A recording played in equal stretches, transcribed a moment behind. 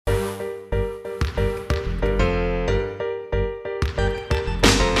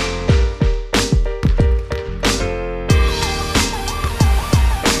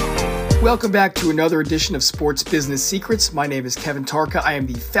Welcome back to another edition of Sports Business Secrets. My name is Kevin Tarka. I am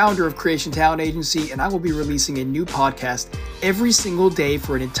the founder of Creation Talent Agency, and I will be releasing a new podcast every single day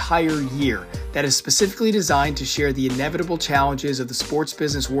for an entire year that is specifically designed to share the inevitable challenges of the sports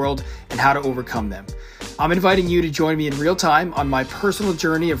business world and how to overcome them. I'm inviting you to join me in real time on my personal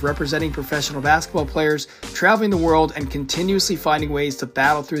journey of representing professional basketball players, traveling the world, and continuously finding ways to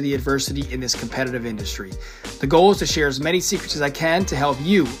battle through the adversity in this competitive industry. The goal is to share as many secrets as I can to help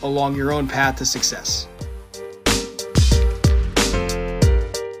you along your own path to success.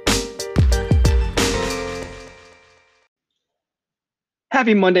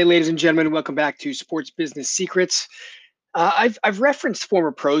 Happy Monday, ladies and gentlemen. Welcome back to Sports Business Secrets. I've referenced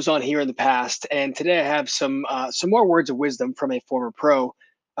former pros on here in the past, and today I have some more words of wisdom from a former pro.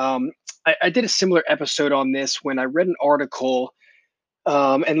 I did a similar episode on this when I read an article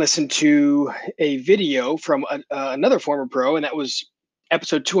and listened to a video from another former pro, and that was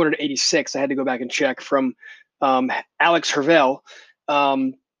episode 286. I had to go back and check, from Alex Hervel.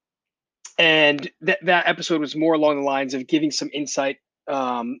 And that episode was more along the lines of giving some insight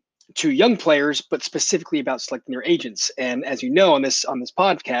to young players, but specifically about selecting their agents. And as you know, on this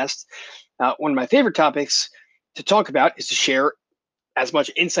podcast, one of my favorite topics to talk about is to share as much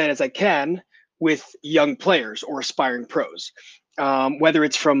insight as I can with young players or aspiring pros, whether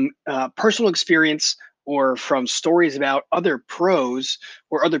it's from personal experience or from stories about other pros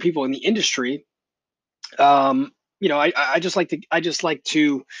or other people in the industry. I just like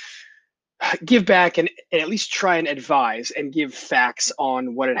to give back and at least try and advise and give facts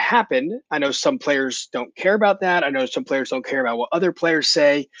on what had happened. I know some players don't care about that. I know some players don't care about what other players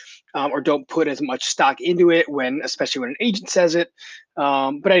say, or don't put as much stock into it especially when an agent says it.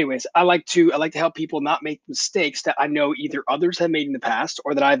 But anyways, I like to help people not make mistakes that I know either others have made in the past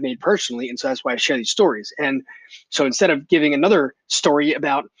or that I've made personally. And so that's why I share these stories. And so instead of giving another story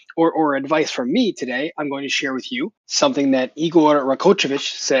about or advice from me today, I'm going to share with you something that Igor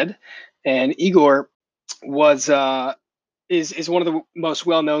Rakočević said. And Igor is one of the most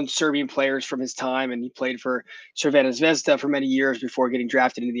well-known Serbian players from his time, and he played for Crvena Zvezda for many years before getting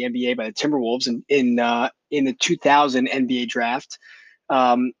drafted into the NBA by the Timberwolves in the 2000 NBA draft.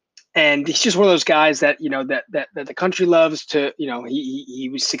 And he's just one of those guys that that the country loves to. He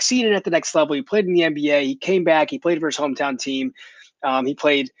was succeeded at the next level. He played in the NBA. He came back. He played for his hometown team. He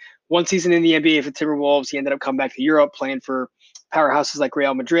played one season in the NBA for the Timberwolves. He ended up coming back to Europe, playing for powerhouses like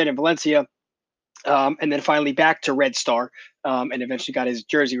Real Madrid and Valencia, and then finally back to Red Star, and eventually got his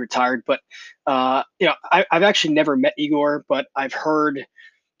jersey retired. But I've actually never met Igor, but I've heard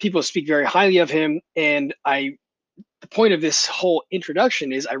people speak very highly of him. And the point of this whole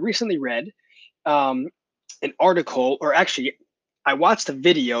introduction is I recently read an article, or actually I watched a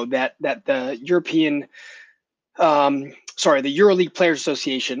video that the the EuroLeague Players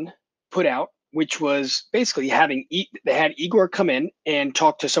Association put out, which was basically they had Igor come in and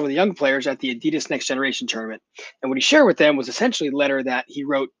talk to some of the young players at the Adidas Next Generation tournament. And what he shared with them was essentially a letter that he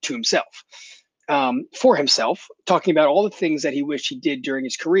wrote to himself, for himself, talking about all the things that he wished he did during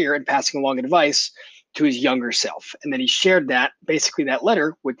his career and passing along advice to his younger self. And then he shared that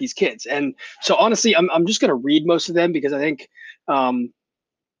letter with these kids. And so honestly, I'm just going to read most of them because I think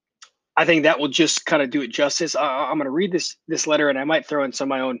that will just kind of do it justice. I'm going to read this letter, and I might throw in some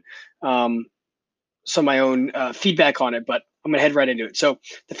of my own feedback on it, but I'm going to head right into it. So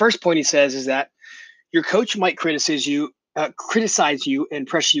the first point he says is that your coach might criticize you and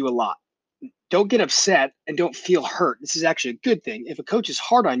pressure you a lot. Don't get upset and don't feel hurt. This is actually a good thing. If a coach is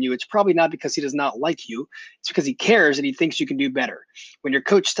hard on you, it's probably not because he does not like you. It's because he cares and he thinks you can do better. When your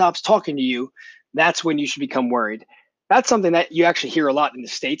coach stops talking to you, that's when you should become worried. That's something that you actually hear a lot in the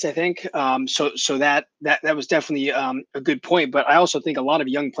States, I think. So that was definitely a good point. But I also think a lot of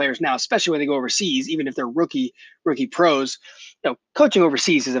young players now, especially when they go overseas, even if they're rookie pros, coaching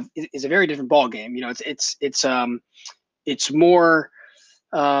overseas is a very different ball game. It's more.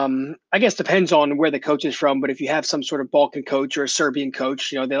 I guess depends on where the coach is from, but if you have some sort of Balkan coach or a Serbian coach,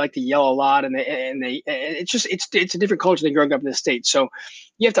 they like to yell a lot, and it's a different culture than growing up in the States. So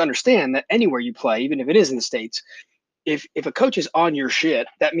you have to understand that anywhere you play, even if it is in the States, if a coach is on your shit,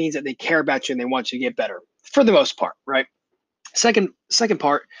 that means that they care about you and they want you to get better for the most part, right? Second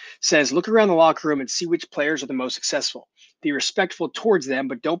part says, look around the locker room and see which players are the most successful. Be respectful towards them,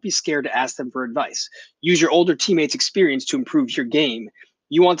 but don't be scared to ask them for advice. Use your older teammates' experience to improve your game.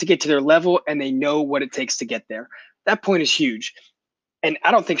 You want to get to their level, and they know what it takes to get there. That point is huge. And I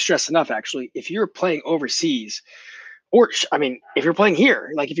don't think stressed enough, actually. If you're playing overseas, if you're playing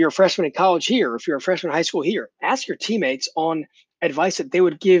here, like if you're a freshman in college here, or if you're a freshman in high school here, ask your teammates on advice that they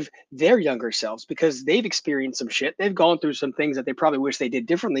would give their younger selves, because they've experienced some shit. They've gone through some things that they probably wish they did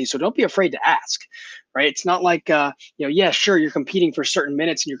differently. So don't be afraid to ask, right? It's not like, yeah, sure, you're competing for certain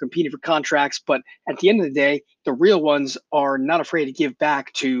minutes and you're competing for contracts, but at the end of the day, the real ones are not afraid to give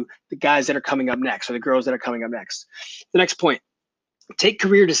back to the guys that are coming up next, or the girls that are coming up next. The next point: take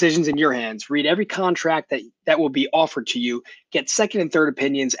career decisions in your hands. Read every contract that will be offered to you. Get second and third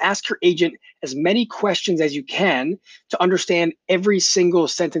opinions. Ask your agent as many questions as you can to understand every single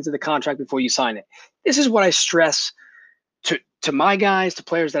sentence of the contract before you sign it. This is what I stress to my guys, to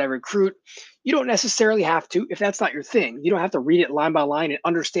players that I recruit. You don't necessarily have to, if that's not your thing. You don't have to read it line by line and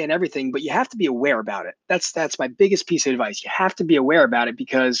understand everything, but you have to be aware about it. That's my biggest piece of advice. You have to be aware about it,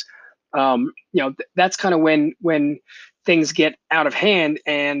 because that's kind of when things get out of hand,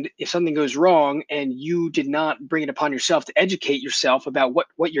 and if something goes wrong and you did not bring it upon yourself to educate yourself about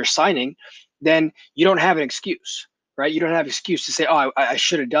what you're signing, then you don't have an excuse, right? You don't have an excuse to say, oh, I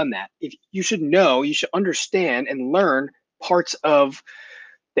should have done that. If you should know, you should understand and learn parts of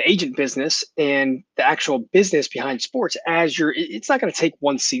the agent business and the actual business behind sports. It's not going to take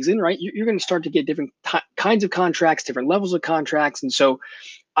one season, right? You're going to start to get different kinds of contracts, different levels of contracts. And so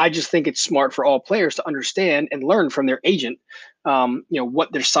I just think it's smart for all players to understand and learn from their agent,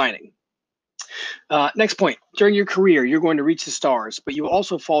 what they're signing. Next point: during your career, you're going to reach the stars, but you will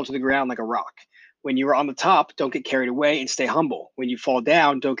also fall to the ground like a rock. When you are on the top, don't get carried away and stay humble. When you fall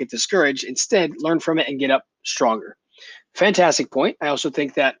down, don't get discouraged. Instead, learn from it and get up stronger. Fantastic point. I also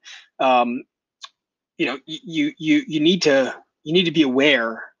think that you need to be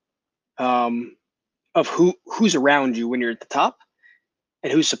aware of who's around you when you're at the top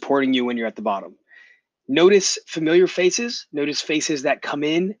and who's supporting you when you're at the bottom. Notice familiar faces. Notice faces that come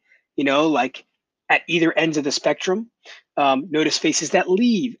in, like at either ends of the spectrum. Notice faces that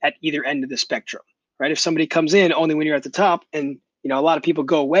leave at either end of the spectrum, right? If somebody comes in only when you're at the top, and a lot of people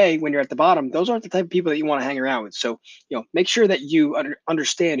go away when you're at the bottom, those aren't the type of people that you want to hang around with. So, make sure that you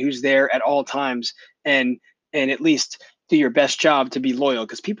understand who's there at all times, and at least do your best job to be loyal,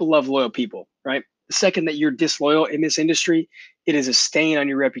 because people love loyal people, right? The second that you're disloyal in this industry, it is a stain on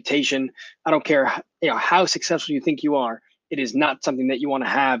your reputation. I don't care, how successful you think you are. It is not something that you want to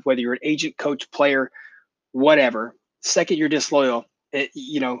have, whether you're an agent, coach, player, whatever. Second you're disloyal,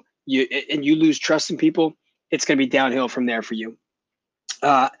 you lose trust in people, it's going to be downhill from there for you.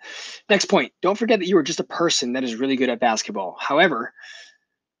 Next point: don't forget that you are just a person that is really good at basketball. However,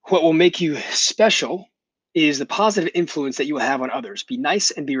 what will make you special is the positive influence that you will have on others. Be nice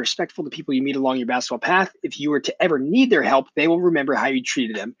and be respectful to people you meet along your basketball path. If you were to ever need their help, they will remember how you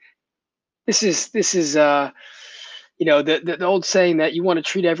treated them. This is the old saying that you want to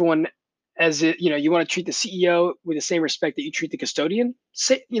treat everyone as you want to treat the CEO with the same respect that you treat the custodian.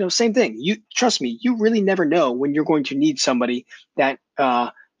 Same thing. You trust me, you really never know when you're going to need somebody that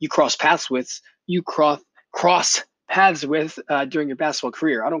you cross paths with. You cross paths with during your basketball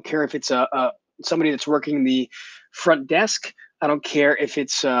career. I don't care if it's somebody that's working the front desk. I don't care if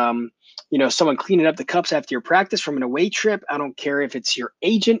it's someone cleaning up the cups after your practice from an away trip. I don't care if it's your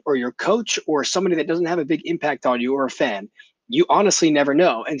agent or your coach or somebody that doesn't have a big impact on you, or a fan. You honestly never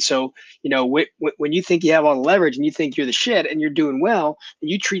know. And so, when you think you have all the leverage and you think you're the shit and you're doing well,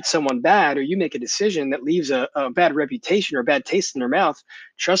 and you treat someone bad, or you make a decision that leaves a bad reputation or a bad taste in their mouth,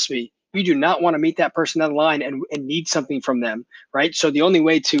 trust me, you do not want to meet that person on the line and need something from them, right? So the only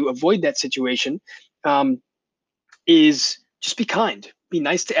way to avoid that situation is just be kind, be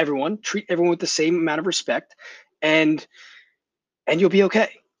nice to everyone, treat everyone with the same amount of respect, and you'll be okay.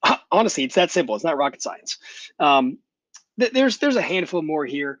 Honestly, it's that simple. It's not rocket science. There's a handful more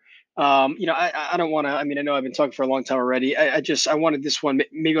here. I don't want to. I mean, I know I've been talking for a long time already. I wanted this one.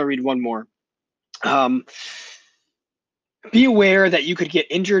 Maybe I'll read one more. Be aware that you could get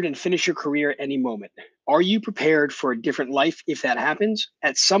injured and finish your career at any moment. Are you prepared for a different life if that happens?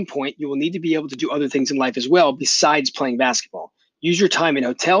 At some point, you will need to be able to do other things in life as well besides playing basketball. Use your time in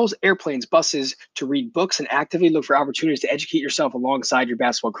hotels, airplanes, buses to read books and actively look for opportunities to educate yourself alongside your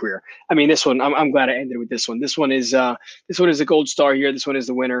basketball career. I mean, this one, I'm glad I ended with this one. This one is a gold star here. This one is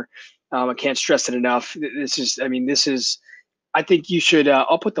the winner. I can't stress it enough. I think you should.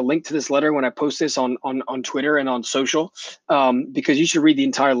 I'll put the link to this letter when I post this on Twitter and on social, because you should read the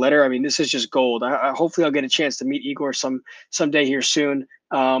entire letter. I mean, this is just gold. Hopefully, I'll get a chance to meet Igor someday here soon.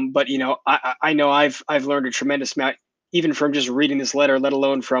 But I know I've learned a tremendous amount, even from just reading this letter, let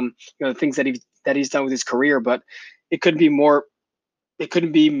alone from the things that he's done with his career. But it couldn't be more. It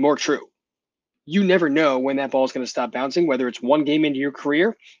couldn't be more true. you never know when that ball is going to stop bouncing, whether it's one game into your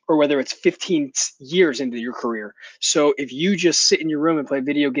career or whether it's 15 years into your career. So if you just sit in your room and play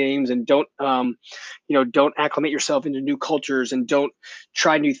video games and don't acclimate yourself into new cultures and don't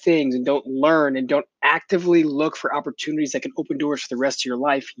try new things and don't learn and don't actively look for opportunities that can open doors for the rest of your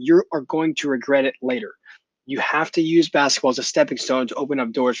life, you are going to regret it later. You have to use basketball as a stepping stone to open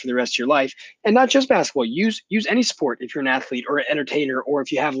up doors for the rest of your life. And not just basketball. Use any sport if you're an athlete or an entertainer, or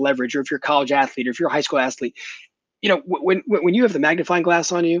if you have leverage, or if you're a college athlete, or if you're a high school athlete. When you have the magnifying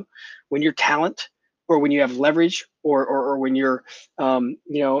glass on you, when you're talent, or when you have leverage, or when you're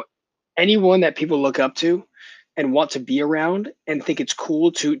anyone that people look up to and want to be around and think it's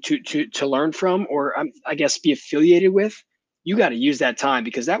cool to learn from, or I guess be affiliated with, you got to use that time,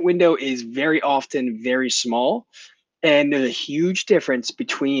 because that window is very often very small. And there's a huge difference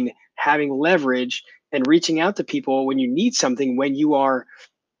between having leverage and reaching out to people when you need something, when you are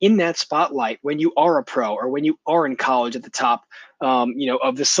in that spotlight, when you are a pro, or when you are in college at the top,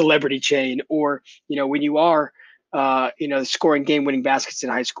 of the celebrity chain, or when you are, scoring game-winning baskets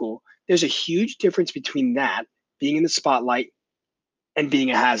in high school. There's a huge difference between that, being in the spotlight, and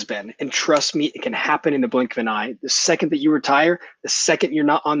being a has-been. And trust me, it can happen in the blink of an eye. The second that you retire, the second you're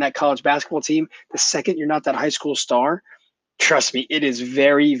not on that college basketball team, the second you're not that high school star, trust me, it is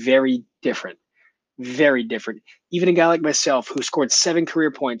very, very different. Very different. Even a guy like myself who scored 7 career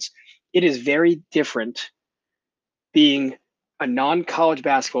points, it is very different being a non-college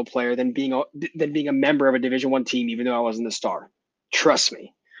basketball player than being a member of a Division I team, even though I wasn't the star. Trust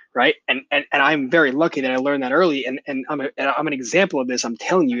me, right? And I'm very lucky that I learned that early, and I'm an example of this. I'm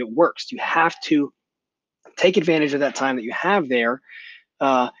telling you, it works. You have to take advantage of that time that you have there,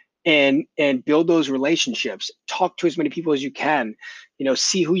 and build those relationships. Talk to as many people as you can.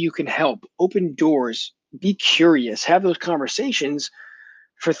 See who you can help. Open doors. Be curious. Have those conversations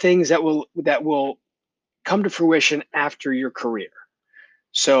for things that will come to fruition after your career.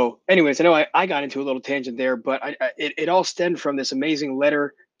 So, anyways, I know I got into a little tangent there, but it all stemmed from this amazing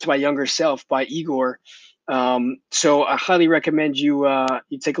letter to my younger self by Igor. So I highly recommend you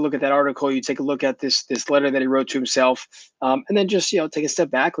take a look at that article. You take a look at this letter that he wrote to himself, and then just take a step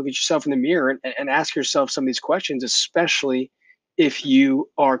back, look at yourself in the mirror, and ask yourself some of these questions, especially if you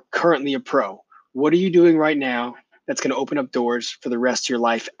are currently a pro. What are you doing right now that's going to open up doors for the rest of your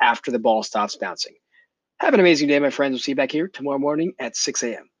life after the ball stops bouncing? Have an amazing day, my friends. We'll see you back here tomorrow morning at 6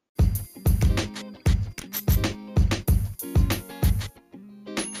 a.m.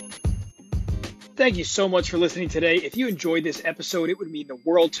 Thank you so much for listening today. If you enjoyed this episode, it would mean the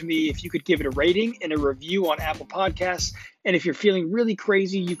world to me if you could give it a rating and a review on Apple Podcasts. And if you're feeling really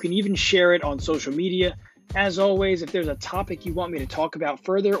crazy, you can even share it on social media. As always, if there's a topic you want me to talk about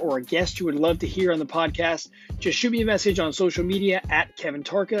further, or a guest you would love to hear on the podcast, just shoot me a message on social media at Kevin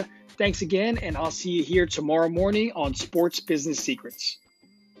Tarka. Thanks again, and I'll see you here tomorrow morning on Sports Business Secrets.